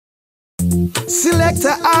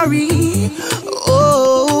Selector Reoauto.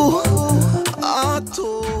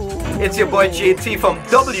 It's your boy JT from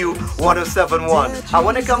W1071. And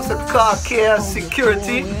when it comes to car care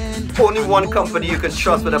security, only one company you can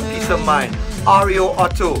trust with a peace of mind,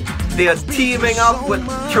 Reoauto. They are teaming up with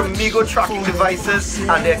Tramigo tracking devices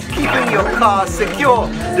and they're keeping your car secure.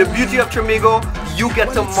 The beauty of Tramigo, you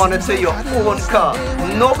get to monitor your own car.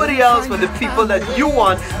 Nobody else but the people that you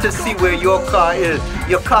want to see where your car is.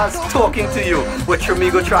 Your car's talking to you with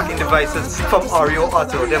Tramigo tracking devices from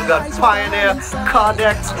Reoauto. They've got Pioneer car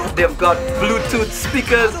decks, they've got Bluetooth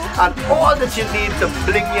speakers, and all that you need to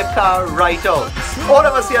bling your car right out. All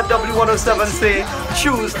of us here at W107 say,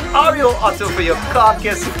 choose Reoauto for your car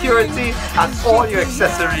care security and all your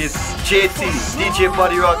accessories. JT, DJ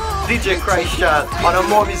Body Rock, DJ Christchild on a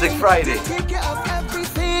More Music Friday.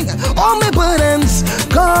 All my burdens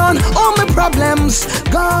gone, all my problems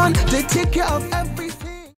gone. They take care of everything.